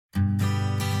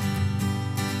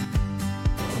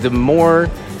The more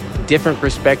different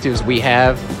perspectives we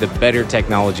have, the better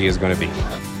technology is going to be.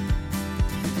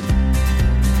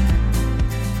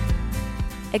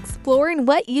 Exploring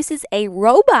what uses a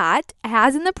robot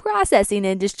has in the processing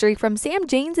industry from Sam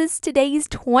James' today's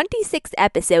 26th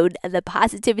episode of the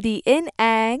Positivity in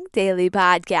Ag Daily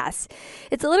Podcast.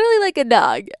 It's literally like a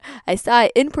dog. I saw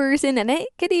it in person and it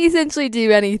can essentially do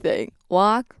anything.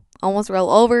 Walk, almost roll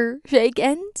over, shake,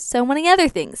 and so many other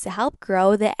things to help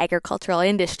grow the agricultural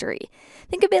industry.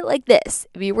 Think of it like this.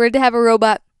 If you were to have a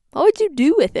robot, what would you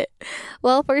do with it?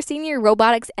 Well, for senior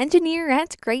robotics engineer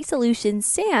at Gray Solutions,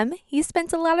 Sam, he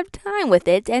spent a lot of time with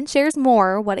it and shares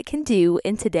more what it can do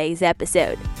in today's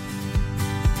episode.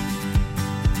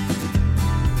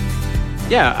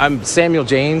 Yeah, I'm Samuel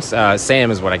James.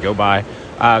 Sam is what I go by.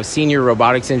 Senior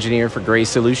robotics engineer for Gray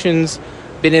Solutions.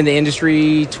 Been in the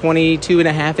industry 22 and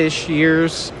a half-ish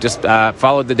years. Just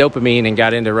followed the dopamine and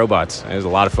got into robots. It was a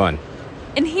lot of fun.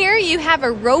 And here you have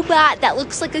a robot that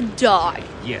looks like a dog.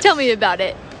 Yes. Tell me about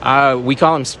it. We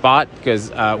call him Spot because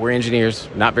we're engineers,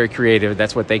 not very creative.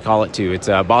 That's what they call it too. It's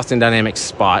a Boston Dynamics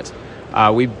Spot.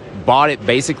 We bought it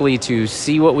basically to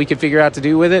see what we could figure out to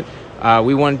do with it.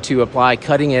 We wanted to apply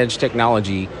cutting-edge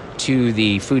technology to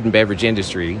the food and beverage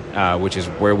industry, which is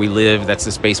where we live. That's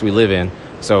the space we live in.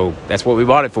 So that's what we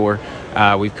bought it for.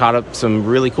 We've caught up some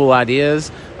really cool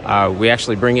ideas. We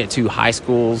actually bring it to high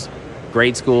schools,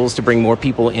 grade schools, to bring more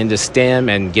people into STEM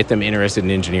and get them interested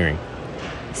in engineering.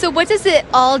 So what does it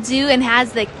all do and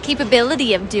has the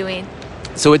capability of doing?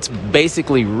 So it's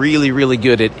basically really, really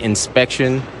good at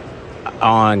inspection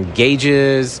on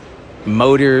gauges,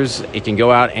 motors. It can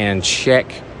go out and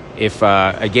check if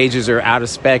gauges are out of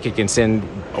spec. It can send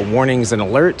warnings and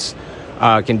alerts.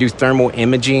 It can do thermal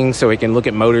imaging, so it can look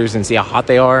at motors and see how hot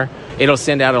they are. It'll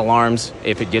send out alarms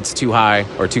if it gets too high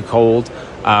or too cold.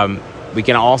 We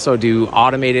can also do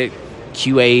automated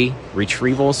QA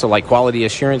retrieval, so like quality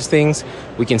assurance things.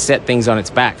 We can set things on its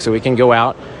back, so it can go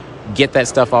out, get that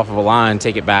stuff off of a line,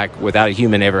 take it back without a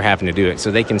human ever having to do it,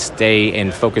 so they can stay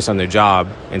and focus on their job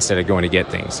instead of going to get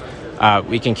things.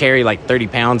 We can carry like 30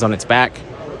 pounds on its back,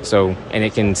 and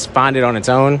it can find it on its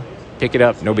own, pick it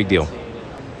up, no big deal.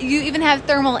 You even have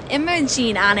thermal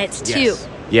imaging on it too. Yes.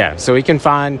 Yeah, so it can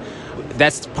find,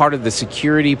 that's part of the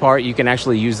security part. You can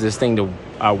actually use this thing to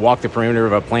walk the perimeter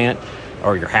of a plant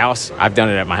or your house. I've done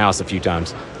it at my house a few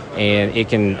times. And it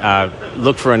can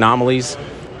look for anomalies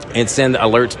and send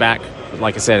alerts back,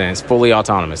 like I said, and it's fully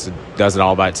autonomous. It does it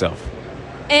all by itself.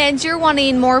 And you're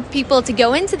wanting more people to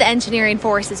go into the engineering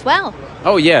force as well.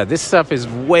 Oh, yeah, this stuff is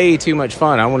way too much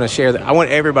fun. I want to share that. I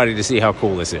want everybody to see how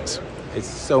cool this is. It's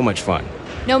so much fun.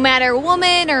 No matter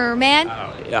woman or man?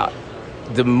 Yeah.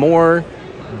 The more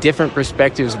different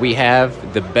perspectives we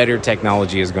have, the better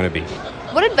technology is going to be.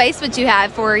 What advice would you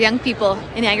have for young people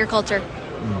in agriculture?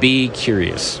 Be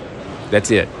curious. That's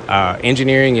it.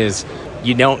 Engineering is,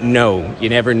 you don't know. You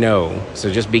never know.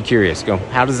 So just be curious. Go,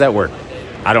 how does that work?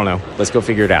 I don't know. Let's go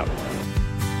figure it out.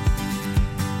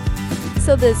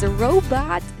 So this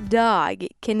robot dog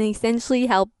can essentially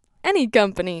help any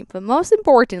company, but most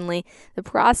importantly, the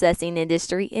processing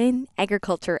industry in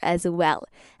agriculture as well,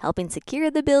 helping secure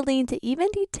the building to even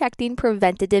detecting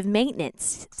preventative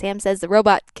maintenance. Sam says the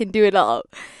robot can do it all.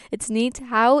 It's neat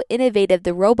how innovative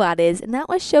the robot is, and that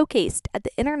was showcased at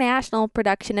the International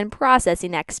Production and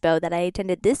Processing Expo that I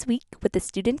attended this week with the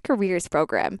Student Careers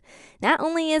Program. Not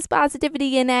only is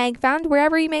Positivity in Ag found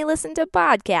wherever you may listen to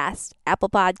podcasts, Apple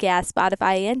Podcasts,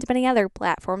 Spotify, and many other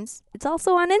platforms, it's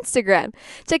also on Instagram.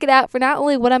 Check it out for not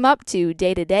only what I'm up to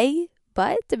day to day,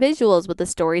 but the visuals with the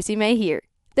stories you may hear.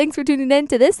 Thanks for tuning in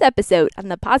to this episode on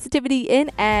the Positivity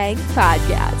in Ag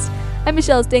podcast. I'm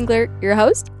Michelle Stingler, your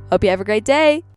host. Hope you have a great day.